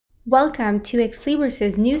Welcome to Ex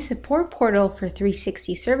Libris' new support portal for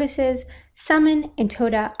 360 services, Summon,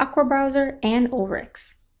 Intota, AquaBrowser, and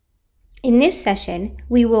Ulrichs. In this session,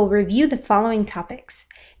 we will review the following topics: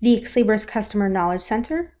 the Ex Libris Customer Knowledge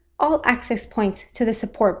Center, all access points to the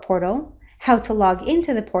support portal, how to log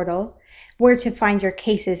into the portal, where to find your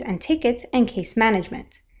cases and tickets, and case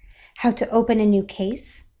management, how to open a new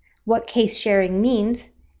case, what case sharing means,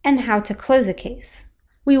 and how to close a case.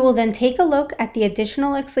 We will then take a look at the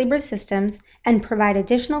additional Ex Libris systems and provide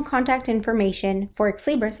additional contact information for Ex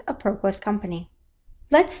Libris, a ProQuest company.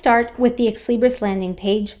 Let's start with the Ex Libris landing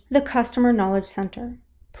page, the Customer Knowledge Center.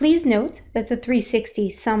 Please note that the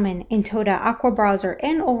 360, Summon, Intota, AquaBrowser,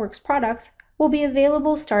 and Ulrichs products will be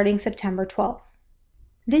available starting September 12th.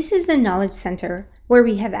 This is the Knowledge Center, where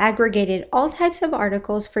we have aggregated all types of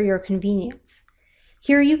articles for your convenience.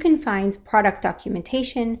 Here you can find product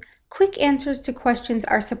documentation, quick answers to questions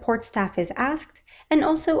our support staff is asked, and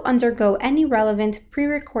also undergo any relevant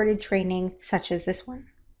pre-recorded training such as this one.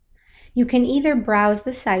 You can either browse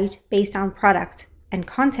the site based on product and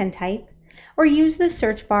content type, or use the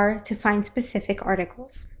search bar to find specific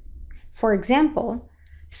articles. For example,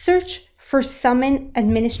 search for Summon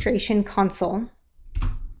Administration Console.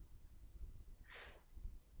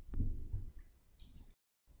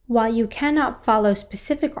 While you cannot follow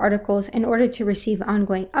specific articles in order to receive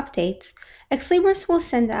ongoing updates, Ex Libris will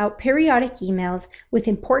send out periodic emails with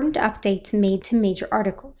important updates made to major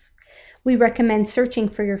articles. We recommend searching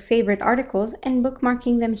for your favorite articles and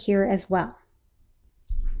bookmarking them here as well.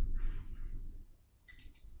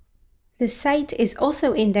 The site is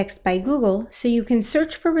also indexed by Google, so you can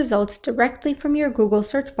search for results directly from your Google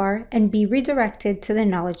search bar and be redirected to the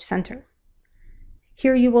Knowledge Center.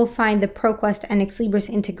 Here you will find the ProQuest and Ex Libris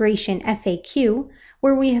integration FAQ,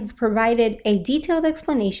 where we have provided a detailed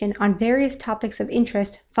explanation on various topics of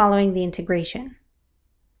interest following the integration.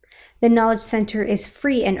 The Knowledge Center is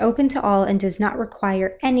free and open to all and does not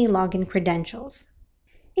require any login credentials.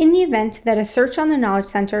 In the event that a search on the Knowledge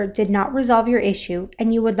Center did not resolve your issue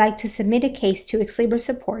and you would like to submit a case to Ex Libris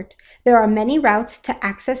Support, there are many routes to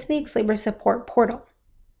access the Ex Libris Support Portal.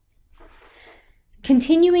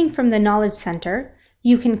 Continuing from the Knowledge Center,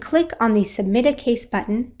 you can click on the Submit a Case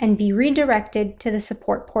button and be redirected to the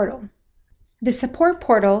Support Portal. The Support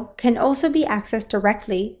Portal can also be accessed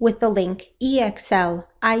directly with the link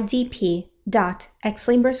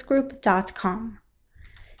exlidp.exlibrisgroup.com.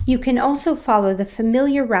 You can also follow the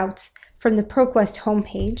familiar routes from the ProQuest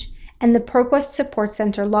homepage and the ProQuest Support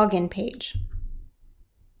Center login page,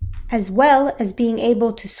 as well as being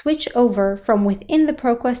able to switch over from within the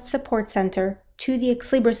ProQuest Support Center to the Ex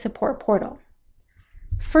Libris Support Portal.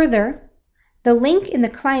 Further, the link in the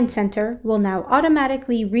Client Center will now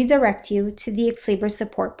automatically redirect you to the Ex Libris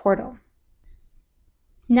Support Portal.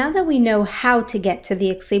 Now that we know how to get to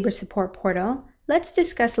the Ex Libris Support Portal, let's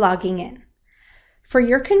discuss logging in. For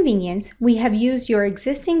your convenience, we have used your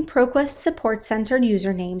existing ProQuest Support Center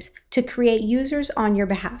usernames to create users on your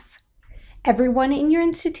behalf. Everyone in your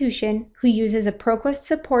institution who uses a ProQuest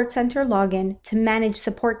Support Center login to manage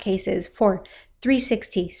support cases for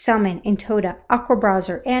 360, Summon, Intota,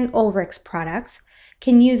 AquaBrowser, and Ulrichs products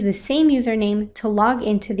can use the same username to log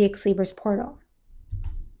into the Ex Libris portal.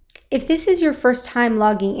 If this is your first time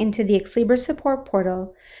logging into the Ex Libris Support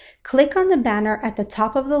Portal, click on the banner at the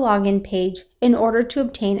top of the login page in order to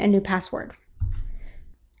obtain a new password.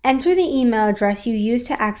 Enter the email address you used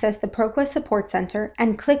to access the ProQuest Support Center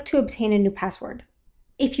and click to obtain a new password.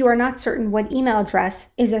 If you are not certain what email address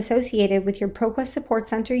is associated with your ProQuest Support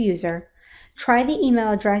Center user, try the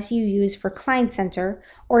email address you use for Client Center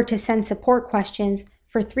or to send support questions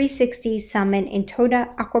for 360, Summon,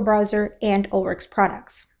 Intota, AquaBrowser, and Ulrichs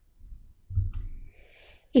products.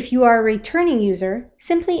 If you are a returning user,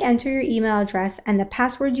 simply enter your email address and the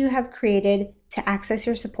password you have created to access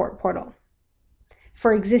your support portal.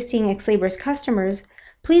 For existing Ex Libris customers,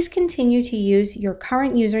 please continue to use your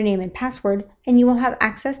current username and password, and you will have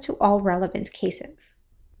access to all relevant cases.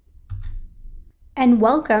 And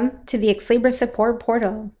welcome to the Ex Libris Support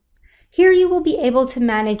Portal. Here you will be able to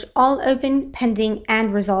manage all open, pending,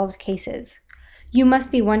 and resolved cases. You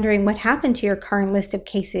must be wondering what happened to your current list of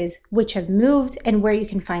cases, which have moved, and where you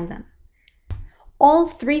can find them. All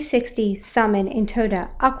 360, Summon,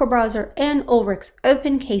 Intota, AquaBrowser, and Ulrichs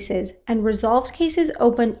open cases and resolved cases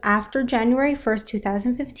opened after January 1st,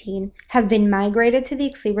 2015 have been migrated to the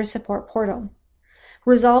Ex Libris Support Portal.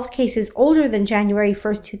 Resolved cases older than January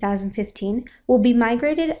 1st, 2015 will be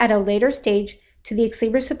migrated at a later stage to the Ex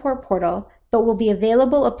Libris Support Portal, but will be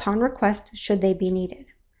available upon request should they be needed.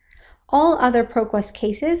 All other ProQuest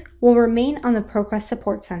cases will remain on the ProQuest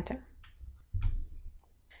Support Center.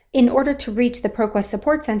 In order to reach the ProQuest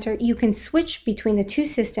Support Center, you can switch between the two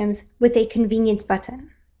systems with a convenient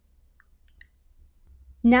button.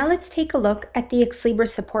 Now let's take a look at the Ex Libris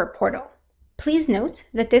Support Portal. Please note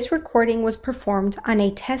that this recording was performed on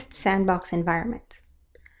a test sandbox environment.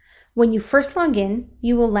 When you first log in,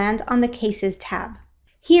 you will land on the Cases tab.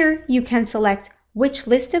 Here, you can select which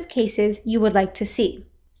list of cases you would like to see: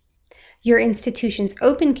 your institution's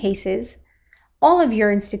open cases, all of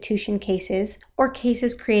your institution cases, or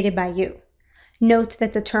cases created by you. Note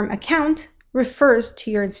that the term account refers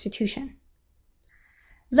to your institution.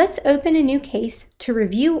 Let's open a new case to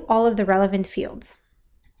review all of the relevant fields.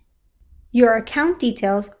 Your account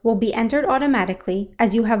details will be entered automatically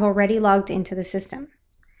as you have already logged into the system.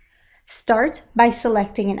 Start by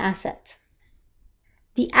selecting an asset.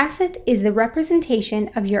 The asset is the representation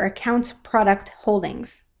of your account's product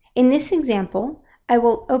holdings. In this example, I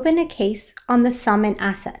will open a case on the summon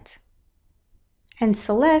asset and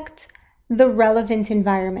select the relevant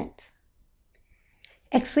environment.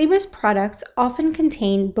 Ex Libris products often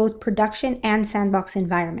contain both production and sandbox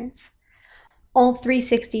environments. All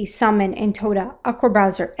 360, Summon, Intota,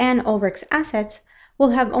 AquaBrowser, and Ulrichs assets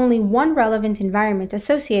will have only one relevant environment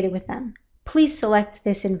associated with them. Please select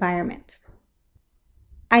this environment.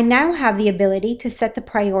 I now have the ability to set the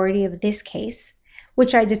priority of this case,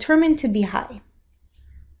 which I determined to be high.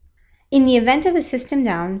 In the event of a system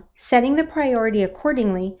down, setting the priority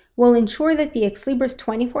accordingly will ensure that the Ex Libris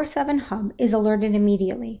 24/7 hub is alerted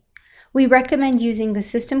immediately. We recommend using the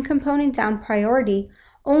system component down priority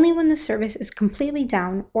only when the service is completely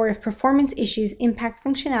down or if performance issues impact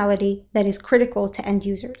functionality that is critical to end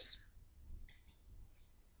users.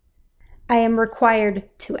 I am required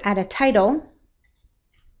to add a title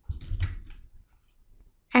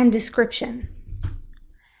and description,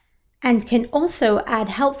 and can also add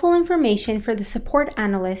helpful information for the support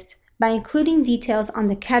analyst by including details on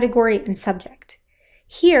the category and subject.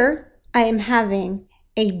 Here, I am having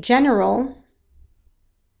a general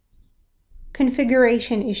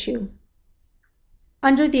configuration issue.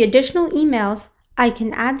 Under the additional emails, I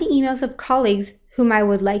can add the emails of colleagues whom I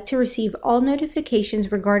would like to receive all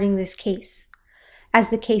notifications regarding this case. As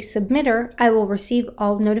the case submitter, I will receive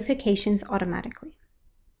all notifications automatically.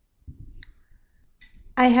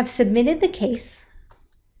 I have submitted the case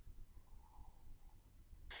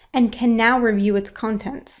and can now review its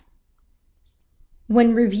contents.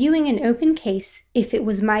 When reviewing an open case, if it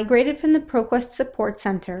was migrated from the ProQuest Support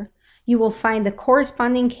Center, you will find the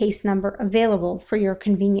corresponding case number available for your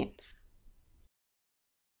convenience.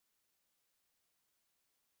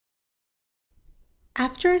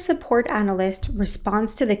 After a support analyst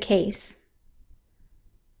responds to the case,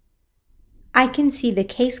 I can see the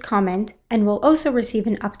case comment and will also receive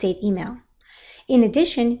an update email. In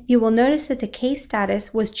addition, you will notice that the case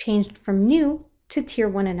status was changed from new to Tier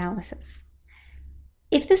 1 analysis.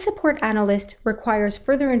 If the support analyst requires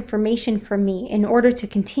further information from me in order to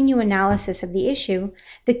continue analysis of the issue,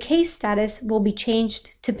 the case status will be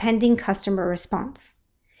changed to pending customer response.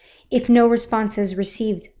 If no response is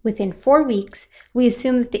received within 4 weeks, we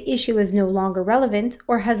assume that the issue is no longer relevant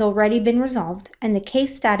or has already been resolved, and the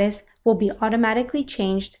case status will be automatically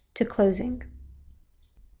changed to closing.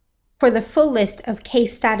 For the full list of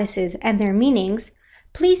case statuses and their meanings,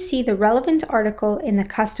 please see the relevant article in the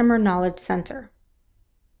Customer Knowledge Center.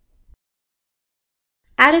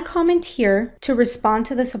 Add a comment here to respond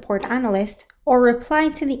to the support analyst or reply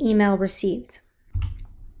to the email received.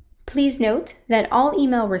 Please note that all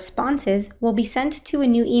email responses will be sent to a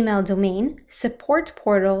new email domain,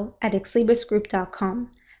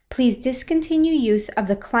 supportportal@exlibrisgroup.com. Please discontinue use of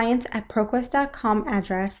the clients@proquest.com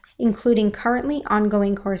address, including currently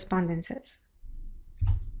ongoing correspondences.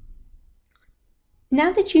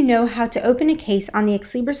 Now that you know how to open a case on the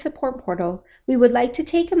Ex Libris Support Portal, we would like to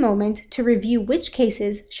take a moment to review which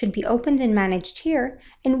cases should be opened and managed here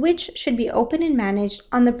and which should be opened and managed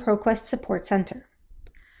on the ProQuest Support Center.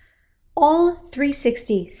 All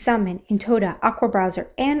 360, Summon, Intota,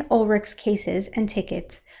 AquaBrowser, and Ulrichs cases and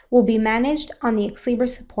tickets will be managed on the Ex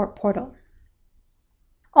Libris Support Portal.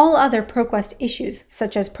 All other ProQuest issues,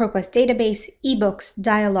 such as ProQuest Database, eBooks,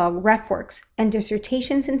 Dialogue, RefWorks, and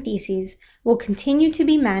dissertations and theses, will continue to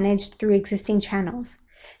be managed through existing channels.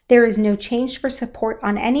 There is no change for support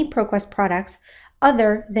on any ProQuest products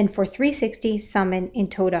other than for 360, Summon,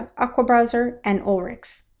 Intota, AquaBrowser, and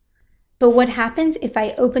Ulrichs. But what happens if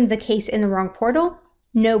I opened the case in the wrong portal?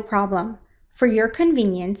 No problem. For your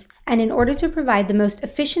convenience, and in order to provide the most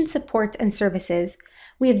efficient support and services,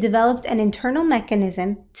 we have developed an internal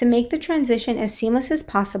mechanism to make the transition as seamless as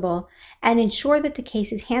possible and ensure that the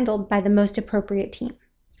case is handled by the most appropriate team.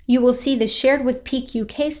 You will see the Shared with Peak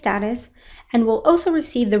UK status and will also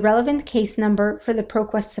receive the relevant case number for the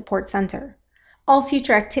ProQuest Support Center. All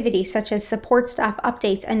future activities such as support staff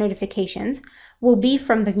updates and notifications will be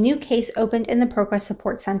from the new case opened in the ProQuest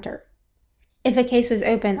Support Center. If a case was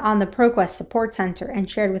opened on the ProQuest Support Center and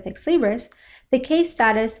shared with Ex Libris, the case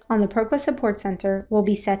status on the ProQuest Support Center will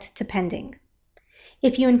be set to pending.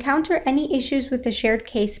 If you encounter any issues with the shared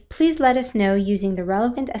case, please let us know using the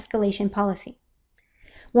relevant escalation policy.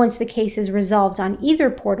 Once the case is resolved on either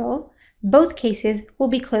portal, both cases will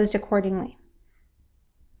be closed accordingly.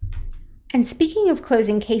 And speaking of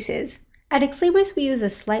closing cases, at Ex Libris we use a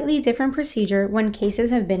slightly different procedure when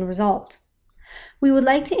cases have been resolved. We would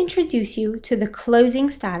like to introduce you to the closing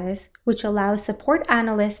status, which allows support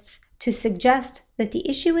analysts to suggest that the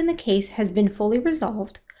issue in the case has been fully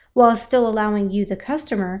resolved, while still allowing you, the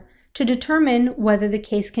customer, to determine whether the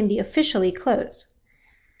case can be officially closed.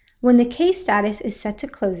 When the case status is set to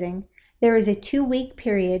closing, there is a 2-week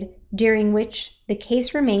period during which the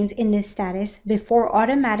case remains in this status before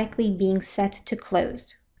automatically being set to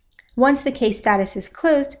closed. Once the case status is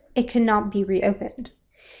closed, it cannot be reopened.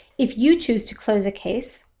 If you choose to close a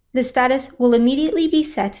case, the status will immediately be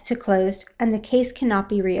set to closed and the case cannot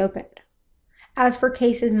be reopened. As for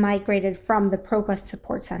cases migrated from the ProQuest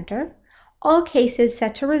Support Center, all cases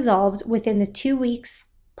set to resolved within the 2 weeks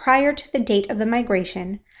prior to the date of the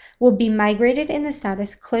migration will be migrated in the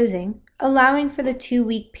status closing, allowing for the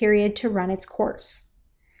 2-week period to run its course.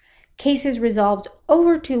 Cases resolved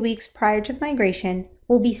over 2 weeks prior to the migration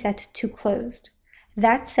will be set to closed.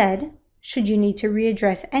 That said, should you need to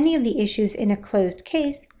readdress any of the issues in a closed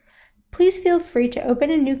case, please feel free to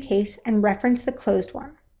open a new case and reference the closed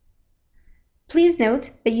one. Please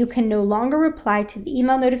note that you can no longer reply to the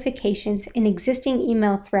email notifications in existing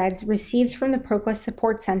email threads received from the ProQuest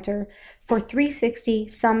Support Center for 360,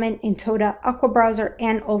 Summon, Intota, AquaBrowser,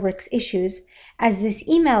 and Ulrichs issues, as this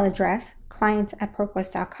email address,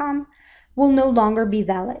 clients@proquest.com, will no longer be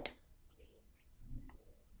valid.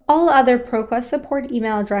 All other ProQuest support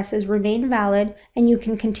email addresses remain valid and you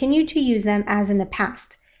can continue to use them as in the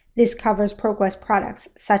past. This covers ProQuest products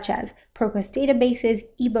such as ProQuest databases,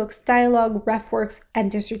 ebooks, dialogue, RefWorks,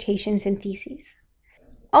 and dissertations and theses.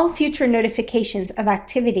 All future notifications of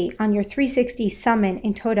activity on your 360, Summon,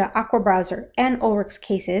 Intota, AquaBrowser, and Ulrichs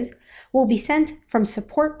cases will be sent from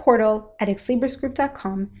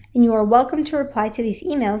supportportal@exlibrisgroup.com, and you are welcome to reply to these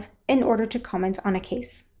emails in order to comment on a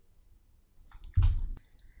case.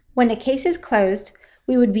 When a case is closed,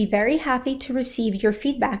 we would be very happy to receive your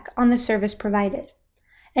feedback on the service provided.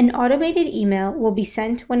 An automated email will be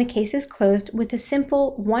sent when a case is closed with a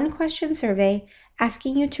simple 1-question survey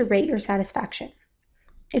asking you to rate your satisfaction.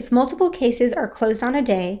 If multiple cases are closed on a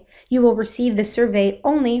day, you will receive the survey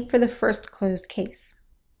only for the first closed case.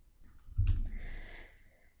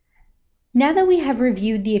 Now that we have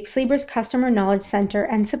reviewed the Ex Libris Customer Knowledge Center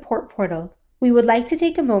and Support Portal, we would like to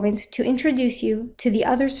take a moment to introduce you to the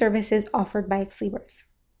other services offered by Ex Libris.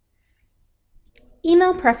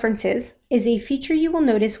 Email Preferences is a feature you will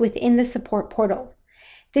notice within the Support Portal.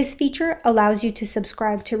 This feature allows you to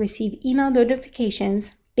subscribe to receive email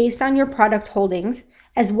notifications based on your product holdings,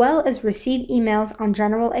 as well as receive emails on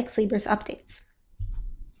general Ex Libris updates.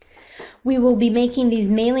 We will be making these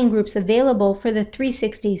mailing groups available for the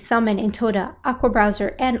 360, Summon, Intota,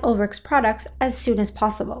 AquaBrowser, and Ulrichs products as soon as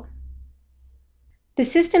possible. The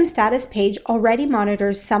system status page already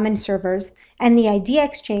monitors Summon servers, and the Idea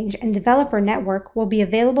Exchange and Developer Network will be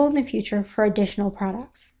available in the future for additional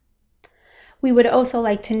products. We would also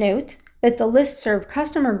like to note that the listserv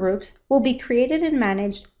customer groups will be created and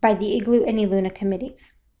managed by the Igloo and Eluna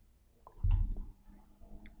committees.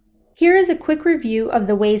 Here is a quick review of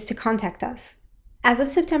the ways to contact us. As of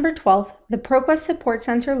September 12th, the ProQuest Support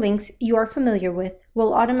Center links you are familiar with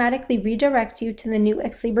will automatically redirect you to the new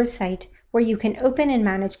Ex Libris site where you can open and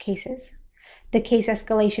manage cases. The case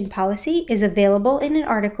escalation policy is available in an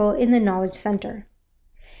article in the Knowledge Center.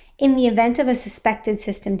 In the event of a suspected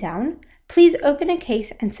system down, please open a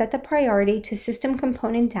case and set the priority to System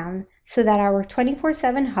Component Down so that our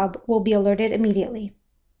 24/7 hub will be alerted immediately.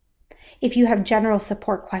 If you have general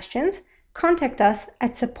support questions, contact us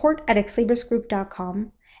at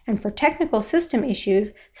support@exlibrisgroup.com, and for technical system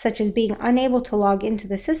issues, such as being unable to log into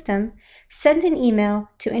the system, send an email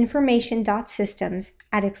to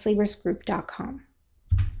information.systems@exlibrisgroup.com.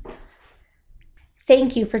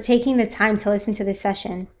 Thank you for taking the time to listen to this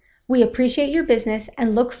session. We appreciate your business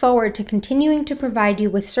and look forward to continuing to provide you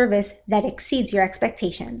with service that exceeds your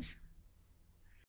expectations.